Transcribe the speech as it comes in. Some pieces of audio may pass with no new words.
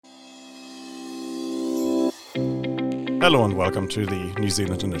Hello and welcome to the New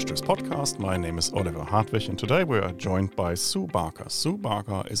Zealand Initiatives podcast. My name is Oliver Hartwich and today we are joined by Sue Barker. Sue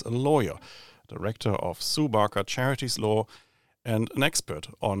Barker is a lawyer, director of Sue Barker Charities Law and an expert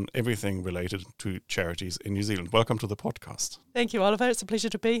on everything related to charities in New Zealand. Welcome to the podcast. Thank you, Oliver. It's a pleasure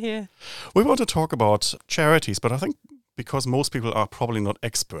to be here. We want to talk about charities, but I think because most people are probably not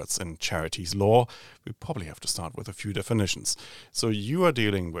experts in charities law, we probably have to start with a few definitions. So you are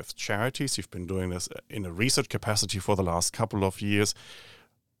dealing with charities. You've been doing this in a research capacity for the last couple of years.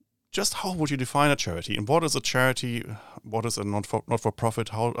 Just how would you define a charity? And what is a charity? What is a not-for-profit?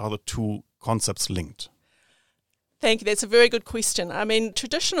 How are the two concepts linked? Thank you. That's a very good question. I mean,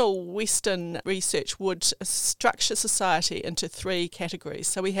 traditional Western research would structure society into three categories.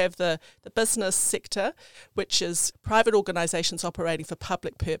 So we have the business sector, which is private organisations operating for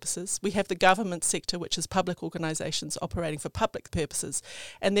public purposes. We have the government sector, which is public organisations operating for public purposes.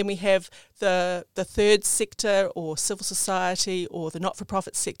 And then we have the third sector or civil society or the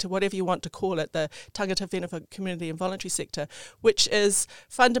not-for-profit sector, whatever you want to call it, the tangata whenua community and voluntary sector, which is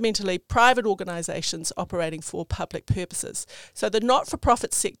fundamentally private organisations operating for public purposes. So the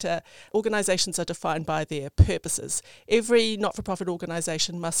not-for-profit sector, organisations are defined by their purposes. Every not-for-profit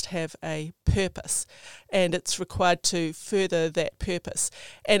organisation must have a purpose and it's required to further that purpose.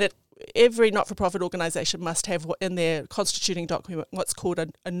 And every not-for-profit organisation must have in their constituting document what's called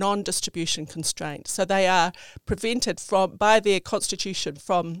a non-distribution constraint. So they are prevented by their constitution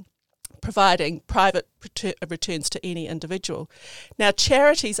from providing private returns to any individual. Now,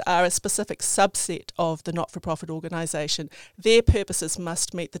 charities are a specific subset of the not-for-profit organisation. Their purposes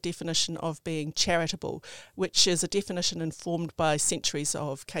must meet the definition of being charitable, which is a definition informed by centuries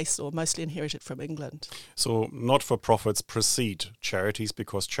of case law, mostly inherited from England. So not-for-profits precede charities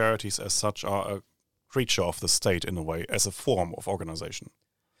because charities as such are a creature of the state in a way, as a form of organisation.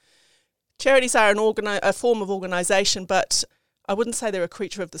 Charities are a form of organisation, but I wouldn't say they're a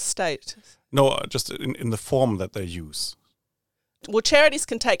creature of the state. No, just in the form that they use. Well, charities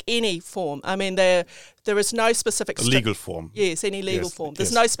can take any form. I mean, there is no specific... legal form. Yes, any legal form.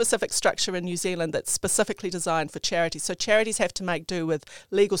 There's no specific structure in New Zealand that's specifically designed for charities. So charities have to make do with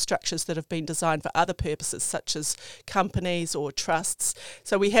legal structures that have been designed for other purposes, such as companies or trusts.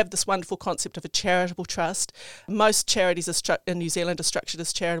 So we have this wonderful concept of a charitable trust. Most charities in New Zealand are structured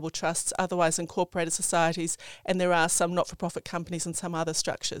as charitable trusts, otherwise incorporated societies, and there are some not-for-profit companies and some other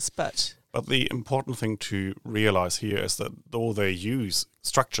structures, But the important thing to realize here is that though they use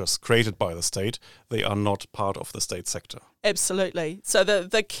structures created by the state, they are not part of the state sector. Absolutely. So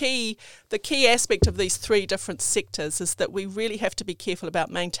the key aspect of these three different sectors is that we really have to be careful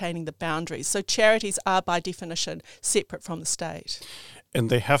about maintaining the boundaries. So charities are by definition separate from the state. And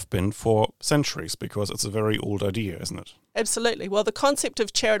they have been for centuries because it's a very old idea, isn't it? Absolutely. Well, the concept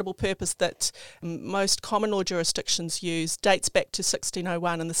of charitable purpose that most common law jurisdictions use dates back to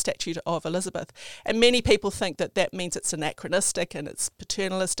 1601 and the Statute of Elizabeth. And many people think that that means it's anachronistic and it's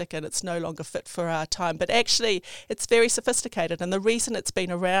paternalistic and it's no longer fit for our time. But actually, it's very sophisticated. And the reason it's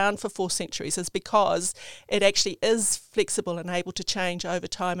been around for 4 centuries is because it actually is flexible and able to change over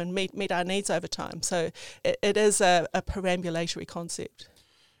time and meet our needs over time. So it is a perambulatory concept.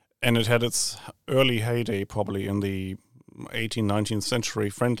 And it had its early heyday probably in the 18th, 19th century,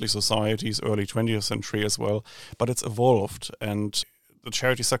 friendly societies, early 20th century as well. But it's evolved. And the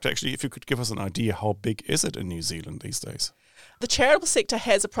charity sector, actually, if you could give us an idea, how big is it in New Zealand these days? The charitable sector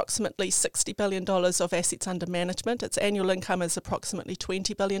has approximately $60 billion of assets under management. Its annual income is approximately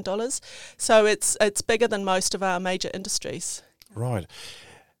 $20 billion. So it's bigger than most of our major industries. Right.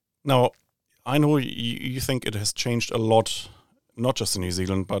 Now, I know you think it has changed a lot, not just in New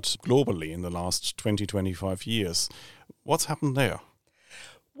Zealand, but globally in the last 20, 25 years. What's happened there?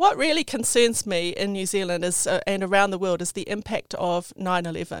 What really concerns me in New Zealand is and around the world is the impact of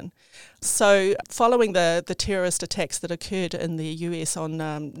 9/11. So following the terrorist attacks that occurred in the US on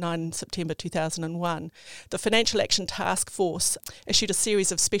 9 September 2001, the Financial Action Task Force issued a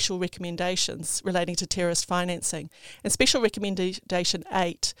series of special recommendations relating to terrorist financing. And Special Recommendation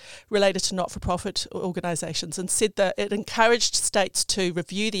 8 related to not-for-profit organisations and said that it encouraged states to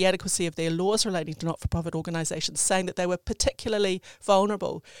review the adequacy of their laws relating to not-for-profit organisations, saying that they were particularly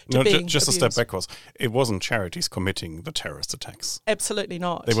vulnerable to being just abused. a step backwards. It wasn't charities committing the terrorist attacks. Absolutely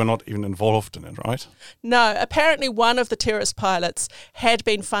not. They were not even involved in it, right? No, apparently one of the terrorist pilots had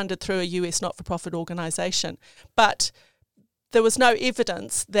been funded through a US not-for-profit organisation, but there was no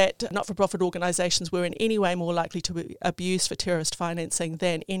evidence that not-for-profit organisations were in any way more likely to be abused for terrorist financing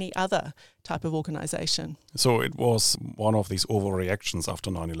than any other type of organisation. So it was one of these overreactions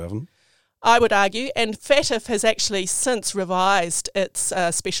after 9/11? I would argue, and FATF has actually since revised its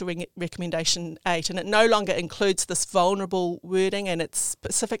Special Recommendation 8, and it no longer includes this vulnerable wording, and it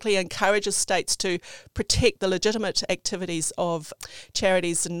specifically encourages states to protect the legitimate activities of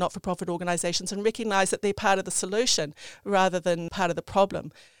charities and not-for-profit organisations and recognise that they're part of the solution rather than part of the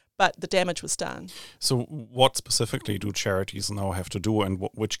problem. But the damage was done. So what specifically do charities now have to do, and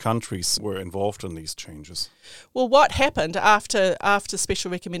which countries were involved in these changes? Well, what happened after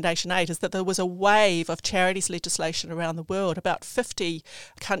Special Recommendation 8 is that there was a wave of charities legislation around the world. About 50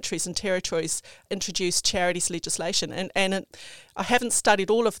 countries and territories introduced charities legislation. And I haven't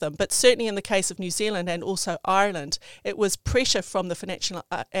studied all of them, but certainly in the case of New Zealand and also Ireland, it was pressure from the Financial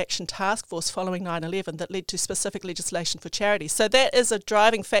Action Task Force following 9/11 that led to specific legislation for charities. So that is a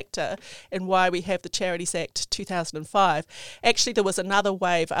driving factor in why we have the Charities Act 2005. Actually, there was another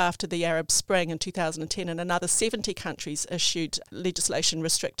wave after the Arab Spring in 2010, and another 70 countries issued legislation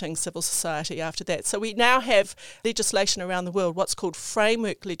restricting civil society after that. So we now have legislation around the world, what's called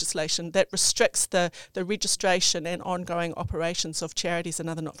framework legislation, that restricts the registration and ongoing operations of charities and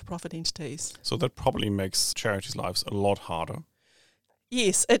other not-for-profit entities. So that probably makes charities' lives a lot harder.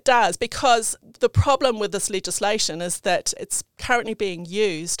 Yes, it does, because the problem with this legislation is that it's currently being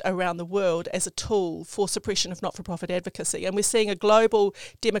used around the world as a tool for suppression of not-for-profit advocacy. And we're seeing a global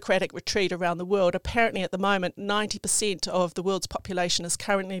democratic retreat around the world. Apparently at the moment, 90% of the world's population is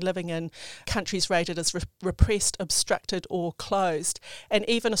currently living in countries rated as repressed, obstructed or closed. And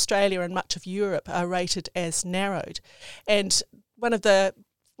even Australia and much of Europe are rated as narrowed. And one of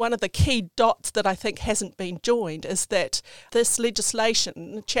the key dots that I think hasn't been joined is that this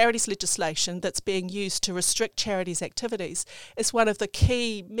legislation, charities legislation that's being used to restrict charities' activities, is one of the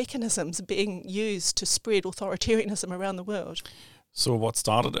key mechanisms being used to spread authoritarianism around the world. So what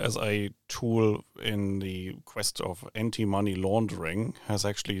started as a tool in the quest of anti-money laundering has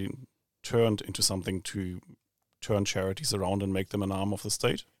actually turned into something to turn charities around and make them an arm of the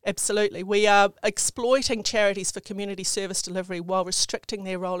state? Absolutely. We are exploiting charities for community service delivery while restricting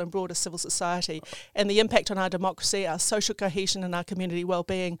their role in broader civil society. And the impact on our democracy, our social cohesion and our community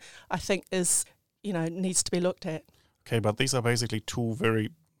wellbeing, I think needs to be looked at. Okay, but these are basically two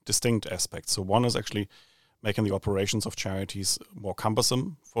very distinct aspects. So one is actually making the operations of charities more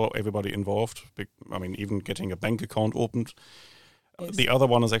cumbersome for everybody involved. Even getting a bank account opened. Yes. The other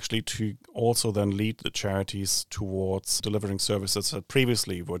one is actually to also then lead the charities towards delivering services that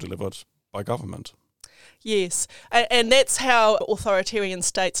previously were delivered by government. Yes, and that's how authoritarian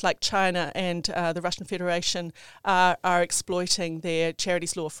states like China and the Russian Federation are exploiting their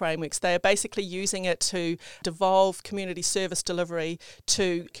charities law frameworks. They are basically using it to devolve community service delivery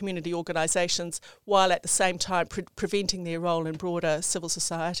to community organisations while at the same time preventing their role in broader civil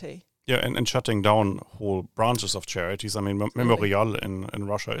society. Yeah, and shutting down whole branches of charities. Memorial in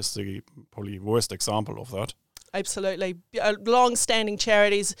Russia is the probably worst example of that. Absolutely. Long-standing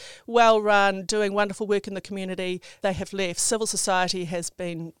charities, well-run, doing wonderful work in the community, they have left. Civil society has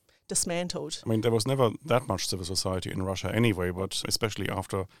been dismantled. There was never that much civil society in Russia anyway, but especially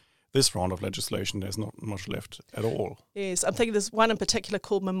after this round of legislation, there's not much left at all. Yes, I'm thinking there's one in particular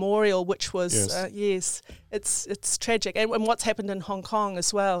called Memorial, which was, it's tragic. And what's happened in Hong Kong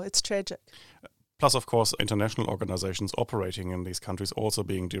as well, it's tragic. Plus, of course, international organizations operating in these countries also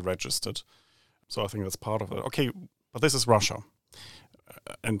being deregistered. So I think that's part of it. Okay, but this is Russia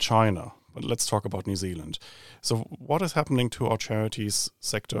and China. But let's talk about New Zealand. So what is happening to our charities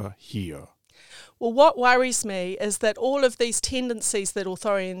sector here? Well, what worries me is that all of these tendencies that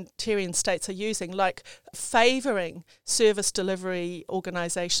authoritarian states are using, like favouring service delivery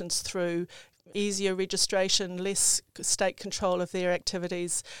organisations through easier registration, less state control of their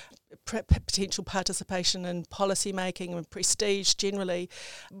activities, potential participation in policy making and prestige generally,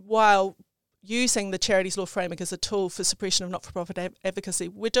 while using the charities law framework as a tool for suppression of not-for-profit advocacy.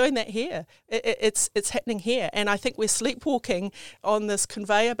 We're doing that here. It's happening here. And I think we're sleepwalking on this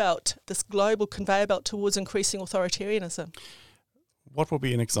conveyor belt, this global conveyor belt towards increasing authoritarianism. What would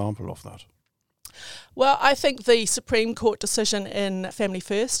be an example of that? Well, I think the Supreme Court decision in Family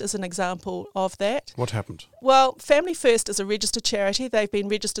First is an example of that. What happened? Well, Family First is a registered charity. They've been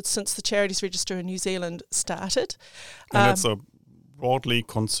registered since the Charities Register in New Zealand started. And it's a broadly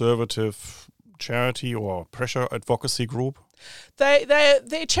conservative charity or pressure advocacy group?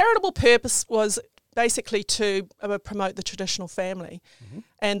 Their charitable purpose was basically to promote the traditional family. Mm-hmm.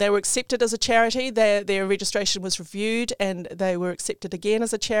 And they were accepted as a charity. Their registration was reviewed and they were accepted again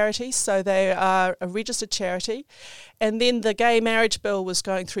as a charity. So they are a registered charity. And then the Gay Marriage Bill was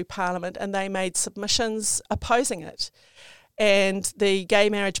going through Parliament and they made submissions opposing it. And the Gay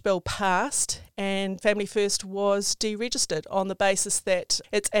Marriage Bill passed, and Family First was deregistered on the basis that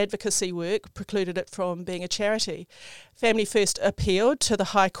its advocacy work precluded it from being a charity. Family First appealed to the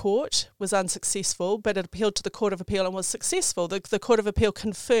High Court, was unsuccessful, but it appealed to the Court of Appeal and was successful. The Court of Appeal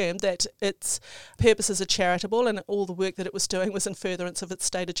confirmed that its purposes are charitable and all the work that it was doing was in furtherance of its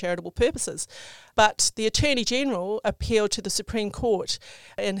stated charitable purposes. But the Attorney General appealed to the Supreme Court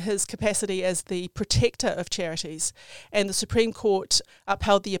in his capacity as the protector of charities, and the Supreme Court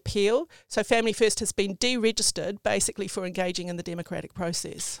upheld the appeal. So Family First has been deregistered basically for engaging in the democratic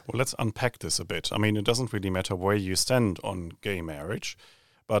process. Well, let's unpack this a bit. I mean, it doesn't really matter where you stand on gay marriage,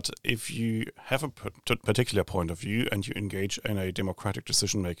 but if you have a particular point of view and you engage in a democratic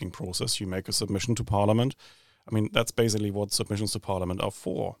decision-making process, you make a submission to Parliament. I mean, that's basically what submissions to Parliament are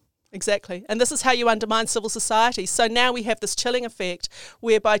for. Exactly. And this is how you undermine civil society. So now we have this chilling effect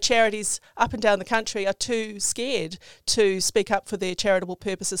whereby charities up and down the country are too scared to speak up for their charitable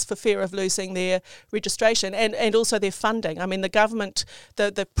purposes for fear of losing their registration and also their funding. I mean, the government,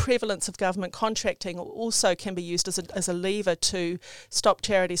 the prevalence of government contracting also can be used as a lever to stop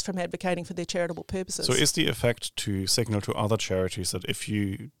charities from advocating for their charitable purposes. So is the effect to signal to other charities that if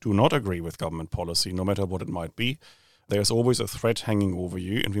you do not agree with government policy, no matter what it might be, there's always a threat hanging over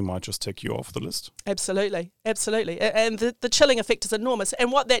you and we might just take you off the list? Absolutely, absolutely. And the chilling effect is enormous. And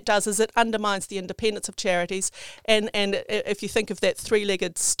what that does is it undermines the independence of charities. And if you think of that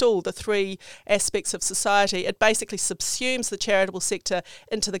three-legged stool, the three aspects of society, it basically subsumes the charitable sector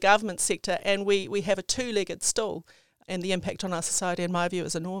into the government sector, and we have a two-legged stool. And the impact on our society, in my view,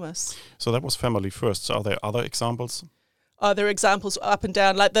 is enormous. So that was Family First. So are there other examples? There are examples up and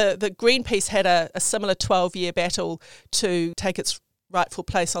down. Like the Greenpeace had a similar 12-year battle to take its rightful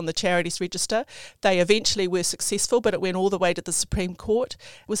place on the charities register. They eventually were successful, but it went all the way to the Supreme Court.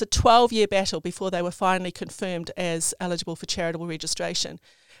 It was a 12-year battle before they were finally confirmed as eligible for charitable registration.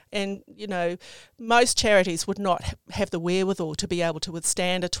 And, you know, most charities would not have the wherewithal to be able to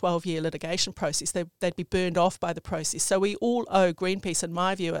withstand a 12-year litigation process. They'd be burned off by the process. So we all owe Greenpeace, in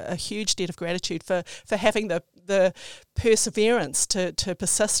my view, a huge debt of gratitude for having the perseverance to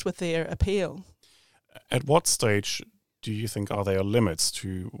persist with their appeal. At what stage do you think are there limits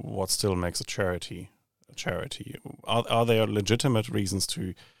to what still makes a charity a charity? Are there legitimate reasons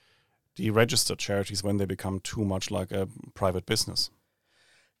to deregister charities when they become too much like a private business?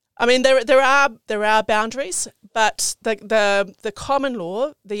 I mean, there are boundaries, but the common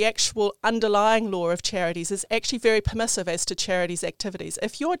law, the actual underlying law of charities, is actually very permissive as to charities' activities.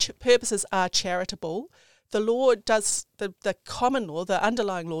 If your purposes are charitable, the law does, the common law, the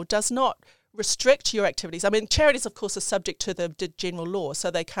underlying law, does not restrict your activities. I mean, charities, of course, are subject to the general law, so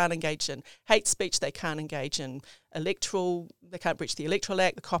they can't engage in hate speech, they can't engage in they can't breach the Electoral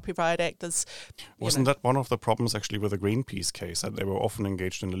Act, the Copyright Act. Wasn't that one of the problems actually with the Greenpeace case, that they were often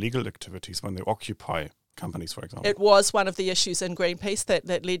engaged in illegal activities when they occupy companies, for example? It was one of the issues in Greenpeace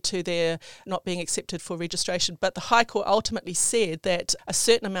that led to their not being accepted for registration. But the High Court ultimately said that a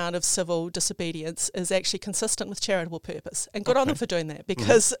certain amount of civil disobedience is actually consistent with charitable purpose. And good on them for doing that,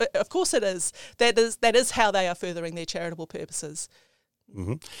 because of course it is. That is how they are furthering their charitable purposes.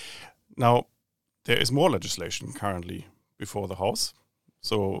 Mm-hmm. Now, there is more legislation currently before the House.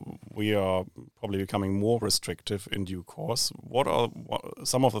 So we are probably becoming more restrictive in due course. What are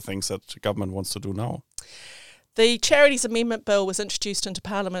some of the things that the government wants to do now? The Charities Amendment Bill was introduced into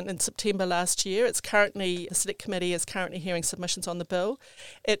Parliament in September last year. The Select Committee is currently hearing submissions on the bill.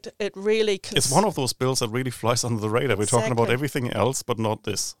 It really... It's one of those bills that really flies under the radar. We're talking about everything else, but not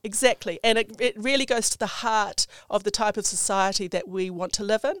this. Exactly. And it really goes to the heart of the type of society that we want to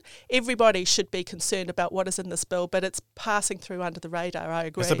live in. Everybody should be concerned about what is in this bill, but it's passing through under the radar, I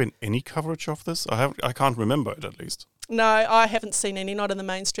agree. Has there been any coverage of this? I can't remember it, at least. No, I haven't seen any, not in the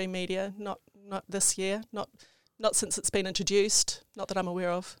mainstream media, not this year, not since it's been introduced, not that I'm aware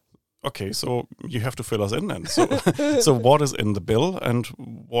of. Okay, so you have to fill us in then. So what is in the bill and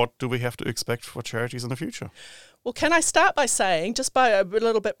what do we have to expect for charities in the future? Well, can I start by saying, just by a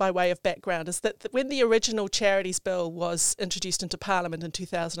little bit by way of background, is that when the original Charities Bill was introduced into Parliament in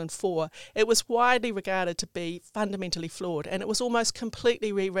 2004, it was widely regarded to be fundamentally flawed, and it was almost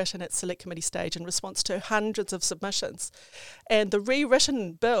completely rewritten at Select Committee stage in response to hundreds of submissions. And the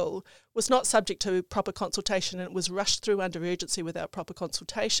rewritten bill was not subject to proper consultation, and it was rushed through under urgency without proper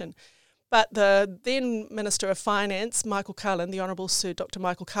consultation. But the then Minister of Finance, Michael Cullen, the Honourable Sir Dr.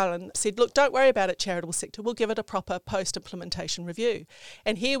 Michael Cullen, said, look, don't worry about it, charitable sector, we'll give it a proper post-implementation review.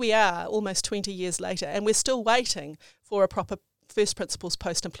 And here we are, almost 20 years later, and we're still waiting for a proper first principles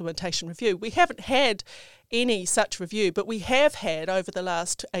post-implementation review. We haven't had any such review, but we have had over the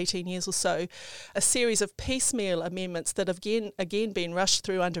last 18 years or so a series of piecemeal amendments that have again been rushed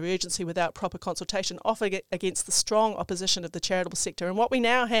through under urgency without proper consultation, often against the strong opposition of the charitable sector. And what we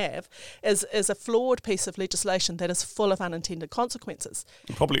now have is a flawed piece of legislation that is full of unintended consequences.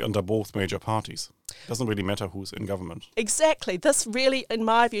 Probably under both major parties. It doesn't really matter who's in government. Exactly. This really, in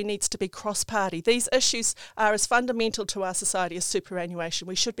my view, needs to be cross-party. These issues are as fundamental to our society as superannuation.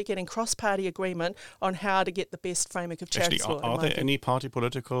 We should be getting cross-party agreement on how to get the best framework of charities law. Are there any party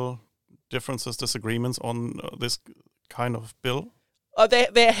political differences, disagreements on this kind of bill? Oh,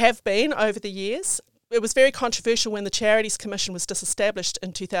 there have been over the years. It was very controversial when the Charities Commission was disestablished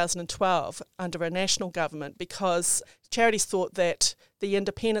in 2012 under a national government, because charities thought that the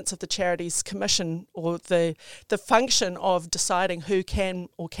independence of the Charities Commission, or the function of deciding who can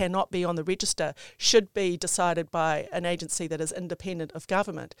or cannot be on the register, should be decided by an agency that is independent of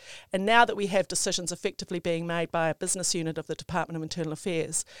government. And now that we have decisions effectively being made by a business unit of the Department of Internal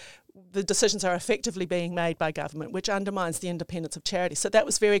Affairs, the decisions are effectively being made by government, which undermines the independence of charities. So that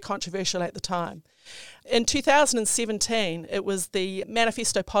was very controversial at the time. In 2017, it was the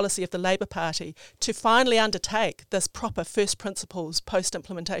manifesto policy of the Labour Party to finally undertake this proper first principles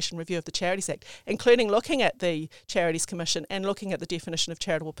post-implementation review of the Charities Act, including looking at the Charities Commission and looking at the definition of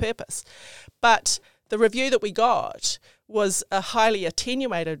charitable purpose. But the review that we got was a highly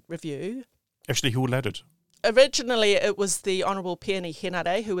attenuated review. Actually, who led it? Originally, it was the Honourable Peeni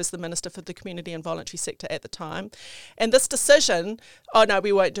Henare, who was the Minister for the Community and Voluntary Sector at the time. And this decision, oh no,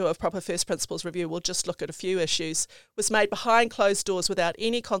 we won't do a proper first principles review, we'll just look at a few issues, was made behind closed doors without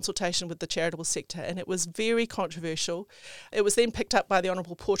any consultation with the charitable sector, and it was very controversial. It was then picked up by the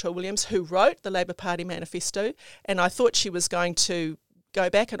Honourable Porto Williams, who wrote the Labour Party manifesto, and I thought she was going to go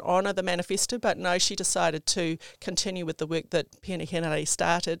back and honour the manifesto, but no, she decided to continue with the work that Peeni Henare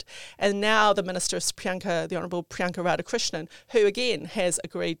started. And now the Minister is the Honourable Priyanka Radhakrishnan, who again has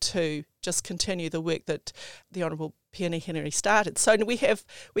agreed to just continue the work that the Honourable Peeni Henare started. So we have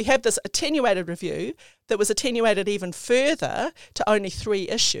this attenuated review that was attenuated even further to only 3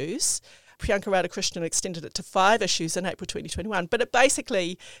 issues. Priyanka Radhakrishnan extended it to 5 issues in April 2021, but it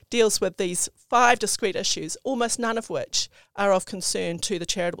basically deals with these 5 discrete issues, almost none of which are of concern to the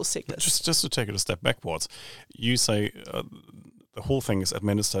charitable sector. Just to take it a step backwards, you say the whole thing is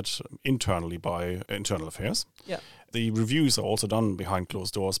administered internally by Internal Affairs. Yeah. The reviews are also done behind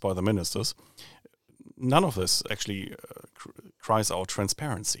closed doors by the ministers. None of this actually cries out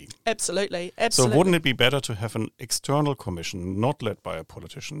transparency. Absolutely. So wouldn't it be better to have an external commission, not led by a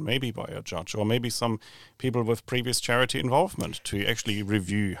politician, maybe by a judge, or maybe some people with previous charity involvement, to actually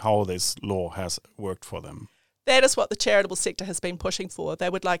review how this law has worked for them? That is what the charitable sector has been pushing for. They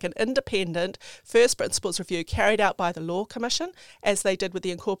would like an independent first principles review carried out by the Law Commission, as they did with the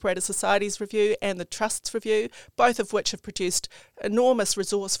Incorporated Societies Review and the Trusts Review, both of which have produced enormous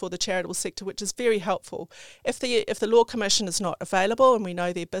resource for the charitable sector, which is very helpful. If the Law Commission is not available, and we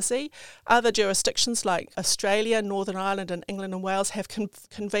know they're busy, other jurisdictions like Australia, Northern Ireland and England and Wales have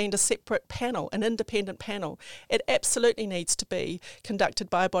convened a separate panel, an independent panel. It absolutely needs to be conducted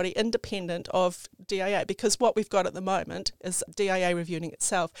by a body independent of DIA, because what we've got at the moment is DIA reviewing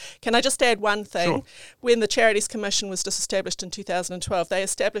itself. Can I just add one thing? Sure. When the Charities Commission was disestablished in 2012, they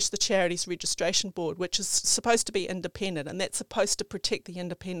established the Charities Registration Board, which is supposed to be independent, and that's supposed to protect the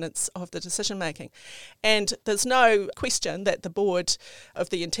independence of the decision making. And there's no question that of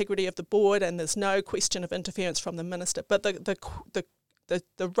the integrity of the board, and there's no question of interference from the minister. But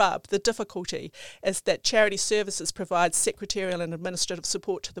the rub, the difficulty, is that Charity Services provides secretarial and administrative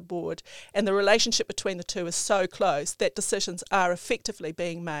support to the board, and the relationship between the two is so close that decisions are effectively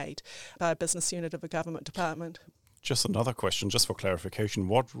being made by a business unit of a government department. Just another question, just for clarification,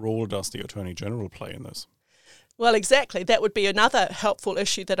 what role does the Attorney General play in this? Well, exactly. That would be another helpful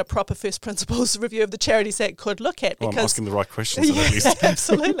issue that a proper first principles review of the Charities Act could look at. Well, I'm asking the right questions yeah, at least.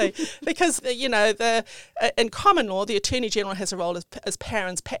 Absolutely. Because, in common law, the Attorney General has a role as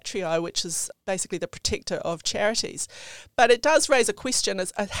parens patriae, which is basically the protector of charities. But it does raise a question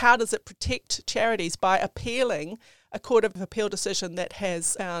as how does it protect charities by appealing a Court of Appeal decision that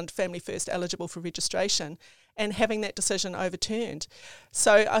has found Family First eligible for registration and having that decision overturned.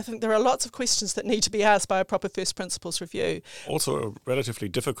 So I think there are lots of questions that need to be asked by a proper first principles review. Also a relatively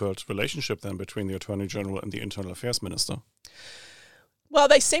difficult relationship then between the Attorney General and the Internal Affairs Minister. Well,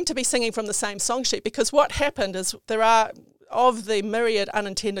 they seem to be singing from the same song sheet, because what happened is of the myriad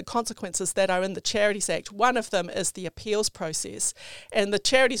unintended consequences that are in the Charities Act, one of them is the appeals process. And the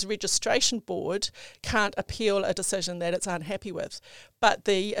Charities Registration Board can't appeal a decision that it's unhappy with. But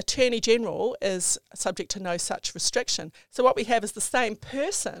the Attorney General is subject to no such restriction. So what we have is the same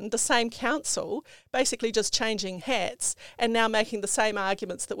person, the same council, basically just changing hats and now making the same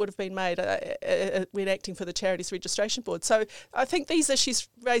arguments that would have been made when acting for the Charities Registration Board. So I think these issues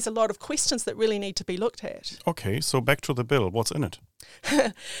raise a lot of questions that really need to be looked at. Okay, so back to the bill. What's in it?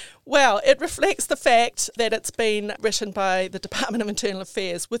 Well, it reflects the fact that it's been written by the Department of Internal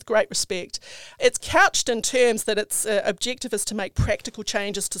Affairs with great respect. It's couched in terms that its objective is to make practical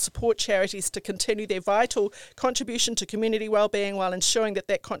changes to support charities to continue their vital contribution to community wellbeing while ensuring that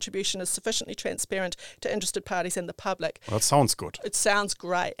that contribution is sufficiently transparent to interested parties and the public. Well, that sounds good. It sounds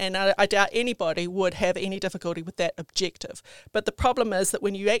great, and I doubt anybody would have any difficulty with that objective. But the problem is that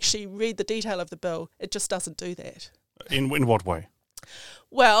when you actually read the detail of the bill, it just doesn't do that. In what way?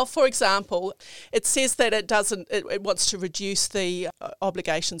 Well, for example, it says that it wants to reduce the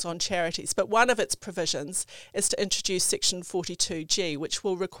obligations on charities, but one of its provisions is to introduce Section 42G, which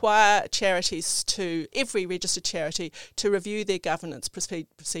will require charities every registered charity to review their governance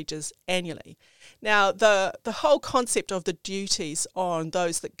procedures annually. Now, the whole concept of the duties on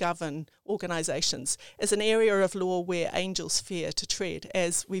those that govern organisations is an area of law where angels fear to tread,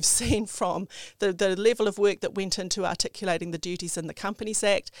 as we've seen from the level of work that went into articulating the duties in the Companies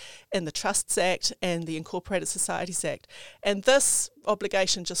Act, in the Trusts Act and the Incorporated Societies Act. And this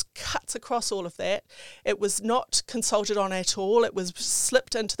obligation just cuts across all of that. It was not consulted on at all. It was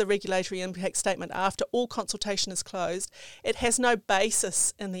slipped into the regulatory impact statement after all consultation is closed. It has no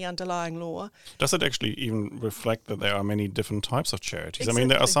basis in the underlying law. Does it actually even reflect that there are many different types of charities? Exactly. I mean,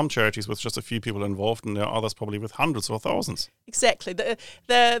 there are some charities with just a few people involved, and there are others probably with hundreds or thousands. Exactly.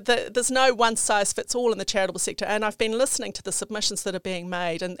 There's no one size fits all in the charitable sector, and I've been listening to the submissions that are being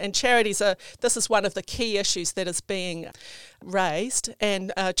made, and charities this is one of the key issues that is being raised,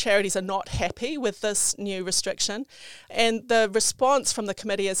 and charities are not happy with this new restriction. And the response from the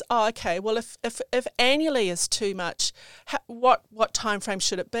committee is, okay, well, if annually is too much, what time frame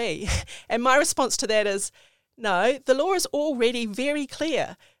should it be? And my response to that is, no, the law is already very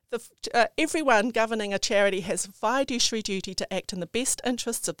clear. Everyone governing a charity has fiduciary duty to act in the best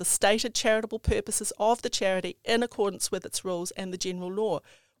interests of the stated charitable purposes of the charity in accordance with its rules and the general law.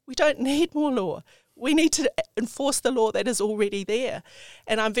 We don't need more law. We need to enforce the law that is already there.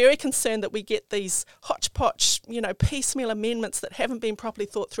 And I'm very concerned that we get these hodgepodge, piecemeal amendments that haven't been properly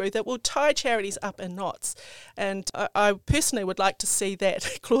thought through that will tie charities up in knots. And I personally would like to see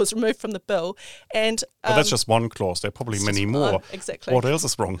that clause removed from the bill. And But that's just one clause. There are probably many more. Exactly. What else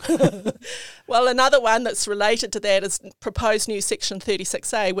is wrong? Well, another one that's related to that is proposed new Section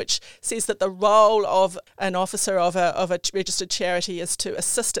 36A, which says that the role of an officer of a registered charity is to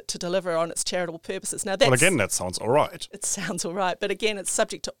assist it to deliver on its charitable purposes. Now, again, that sounds all right. It sounds all right, but again, it's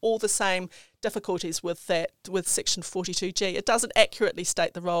subject to all the same difficulties with Section 42G. It doesn't accurately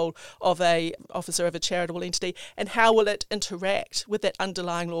state the role of a officer of a charitable entity, and how will it interact with that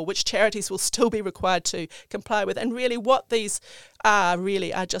underlying law, which charities will still be required to comply with. And really what these are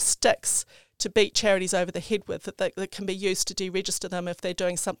just sticks to beat charities over the head with that can be used to deregister them if they're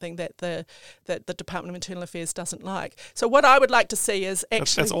doing something that the Department of Internal Affairs doesn't like. So what I would like to see is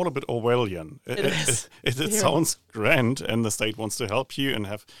actually... That's all a bit Orwellian. It sounds grand, and the state wants to help you and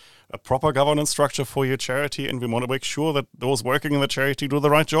have a proper governance structure for your charity, and we want to make sure that those working in the charity do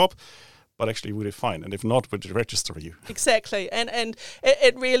the right job. But actually, we define, and if not, we'd register you. Exactly, and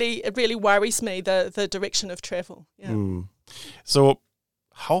it really worries me, the direction of travel. Yeah. So,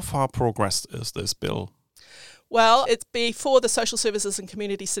 how far progressed is this bill? Well, it's before the Social Services and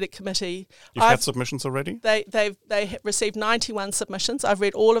Community Select Committee. You've had submissions already? They received 91 submissions. I've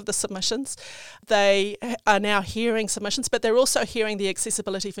read all of the submissions. They are now hearing submissions, but they're also hearing the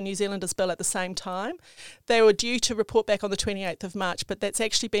Accessibility for New Zealanders bill at the same time. They were due to report back on the 28th of March, but that's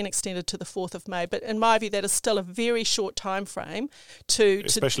actually been extended to the 4th of May. But in my view, that is still a very short time frame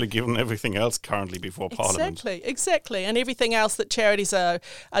especially given everything else currently before Parliament. Exactly, and everything else that charities are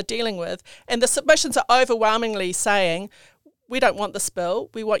dealing with. And the submissions are overwhelmingly saying, we don't want this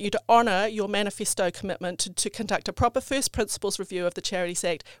bill. We want you to honour your manifesto commitment to conduct a proper first principles review of the Charities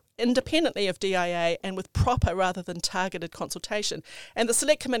Act independently of DIA and with proper rather than targeted consultation. And the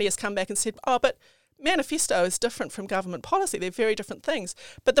Select Committee has come back and said, but manifesto is different from government policy. They're very different things.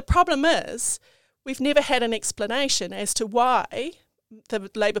 But the problem is we've never had an explanation as to why the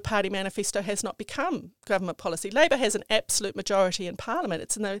Labour Party manifesto has not become government policy. Labour has an absolute majority in Parliament.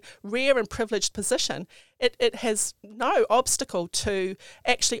 It's in a rare and privileged position. It has no obstacle to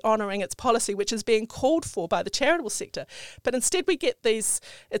actually honouring its policy, which is being called for by the charitable sector. But instead we get these,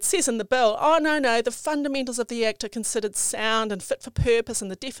 it says in the bill, no, the fundamentals of the Act are considered sound and fit for purpose,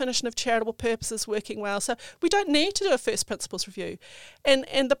 and the definition of charitable purpose is working well. So we don't need to do a first principles review.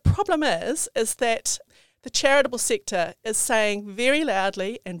 And the problem is that the charitable sector is saying very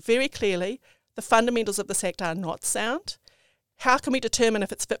loudly and very clearly the fundamentals of this Act are not sound. How can we determine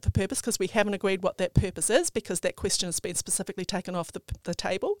if it's fit for purpose? Because we haven't agreed what that purpose is, because that question has been specifically taken off the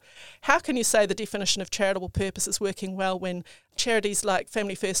table. How can you say the definition of charitable purpose is working well when charities like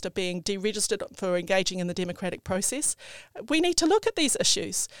Family First are being deregistered for engaging in the democratic process? We need to look at these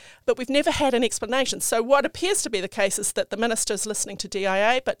issues, but we've never had an explanation. So what appears to be the case is that the Minister is listening to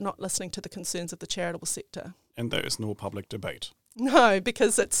DIA but not listening to the concerns of the charitable sector. And there is no public debate. No,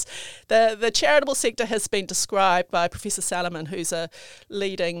 because it's the charitable sector has been described by Professor Salomon, who's the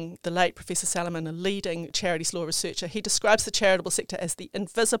late Professor Salomon, a leading charities law researcher. He describes the charitable sector as the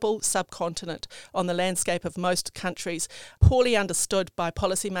invisible subcontinent on the landscape of most countries, poorly understood by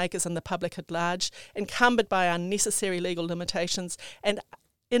policymakers and the public at large, encumbered by unnecessary legal limitations, and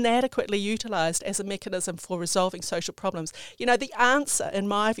inadequately utilised as a mechanism for resolving social problems. You know, the answer, in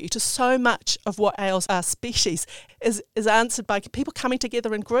my view, to so much of what ails our species is answered by people coming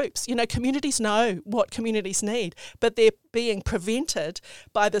together in groups. You know, communities know what communities need, but they're being prevented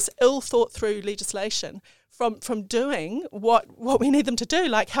by this ill-thought-through legislation from doing what we need them to do,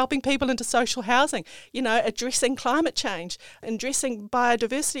 like helping people into social housing, you know, addressing climate change, addressing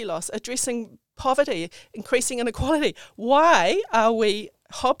biodiversity loss, addressing poverty, increasing inequality. Why are we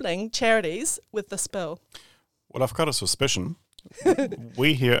hobbling charities with this bill? Well, I've got a suspicion.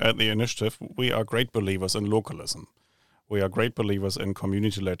 We here at the Initiative, we are great believers in localism. We are great believers in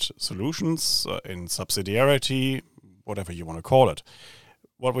community-led solutions, in subsidiarity, whatever you want to call it.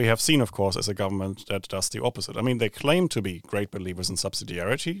 What we have seen, of course, is a government that does the opposite. I mean, they claim to be great believers in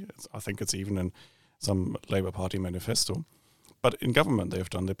subsidiarity. I think it's even in some Labour Party manifesto. But in government, they have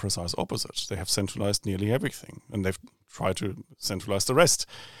done the precise opposite. They have centralized nearly everything, and they've tried to centralize the rest.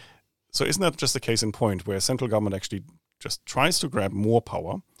 So isn't that just a case in point where central government actually just tries to grab more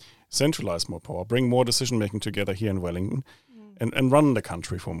power, centralize more power, bring more decision-making together here in Wellington, and run the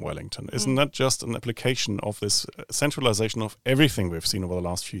country from Wellington? Isn't that just an application of this centralization of everything we've seen over the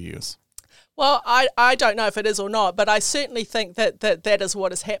last few years? Well, I don't know if it is or not, but I certainly think that is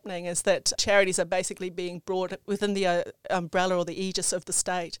what is happening, is that charities are basically being brought within the umbrella or the aegis of the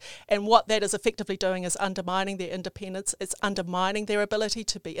state. And what that is effectively doing is undermining their independence. It's undermining their ability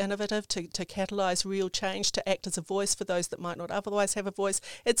to be innovative, to catalyse real change, to act as a voice for those that might not otherwise have a voice.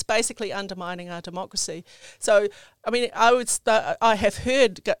 It's basically undermining our democracy. So, I mean, I have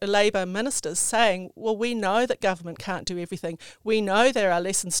heard Labour ministers saying, well, we know that government can't do everything. We know there are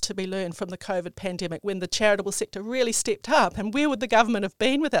lessons to be learned from the COVID pandemic when the charitable sector really stepped up. And where would the government have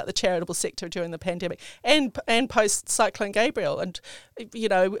been without the charitable sector during the pandemic and post Cyclone Gabriel and, you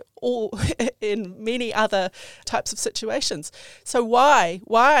know, all in many other types of situations? So why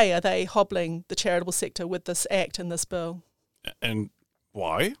are they hobbling the charitable sector with this act and this bill? And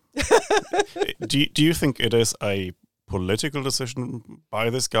why? Do you think it is a political decision by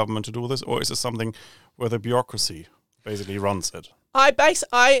this government to do this, or is it something where the bureaucracy basically runs it? I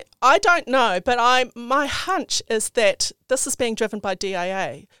don't know, but my hunch is that this is being driven by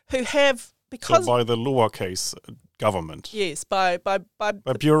DIA, who have, because so by the lowercase government. Yes, by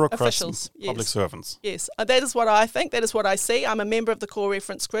bureaucrats, officials, and public servants. Yes, that is what I think. That is what I see. I'm a member of the core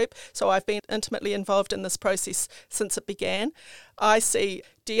reference group, so I've been intimately involved in this process since it began. I see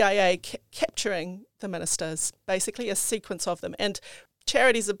DIA capturing the ministers, basically a sequence of them, and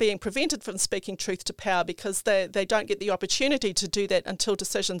charities are being prevented from speaking truth to power because they don't get the opportunity to do that until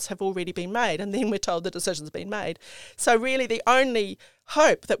decisions have already been made, and then we're told the decision's been made. So really the only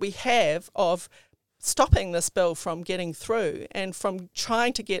hope that we have of stopping this bill from getting through and from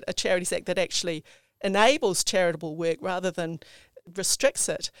trying to get a Charities Act that actually enables charitable work rather than restricts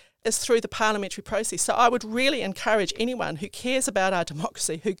it is through the parliamentary process. So I would really encourage anyone who cares about our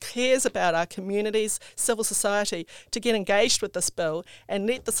democracy, who cares about our communities, civil society, to get engaged with this bill and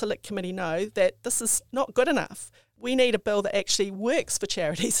let the Select Committee know that this is not good enough. We need a bill that actually works for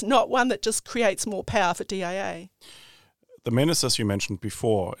charities, not one that just creates more power for DIA. The ministers you mentioned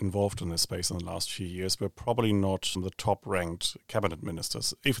before involved in this space in the last few years were probably not the top-ranked cabinet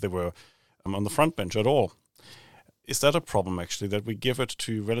ministers, if they were on the front bench at all. Is that a problem, actually, that we give it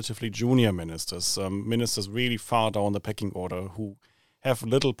to relatively junior ministers, ministers really far down the pecking order who have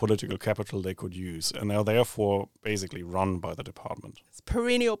little political capital they could use and are therefore basically run by the department. It's a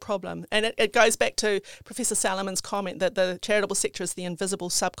perennial problem. And it goes back to Professor Salamon's comment that the charitable sector is the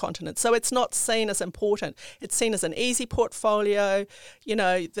invisible subcontinent. So it's not seen as important. It's seen as an easy portfolio,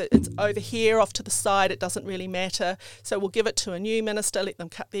 that it's over here off to the side, it doesn't really matter. So we'll give it to a new minister, let them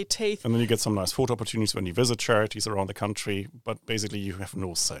cut their teeth. And then you get some nice photo opportunities when you visit charities around the country, but basically you have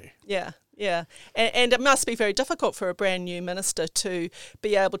no say. Yeah. And it must be very difficult for a brand new minister to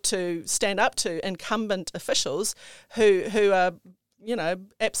be able to stand up to incumbent officials who are,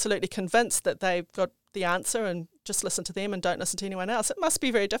 absolutely convinced that they've got the answer and just listen to them and don't listen to anyone else. It must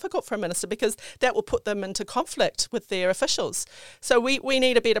be very difficult for a minister because that will put them into conflict with their officials. So we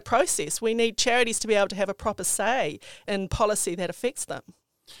need a better process. We need charities to be able to have a proper say in policy that affects them.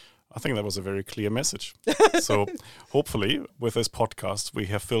 I think that was a very clear message. So hopefully with this podcast, we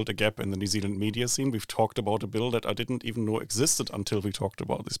have filled a gap in the New Zealand media scene. We've talked about a bill that I didn't even know existed until we talked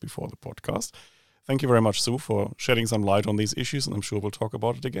about this before the podcast. Thank you very much, Sue, for shedding some light on these issues, and I'm sure we'll talk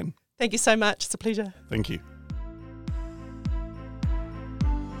about it again. Thank you so much. It's a pleasure. Thank you.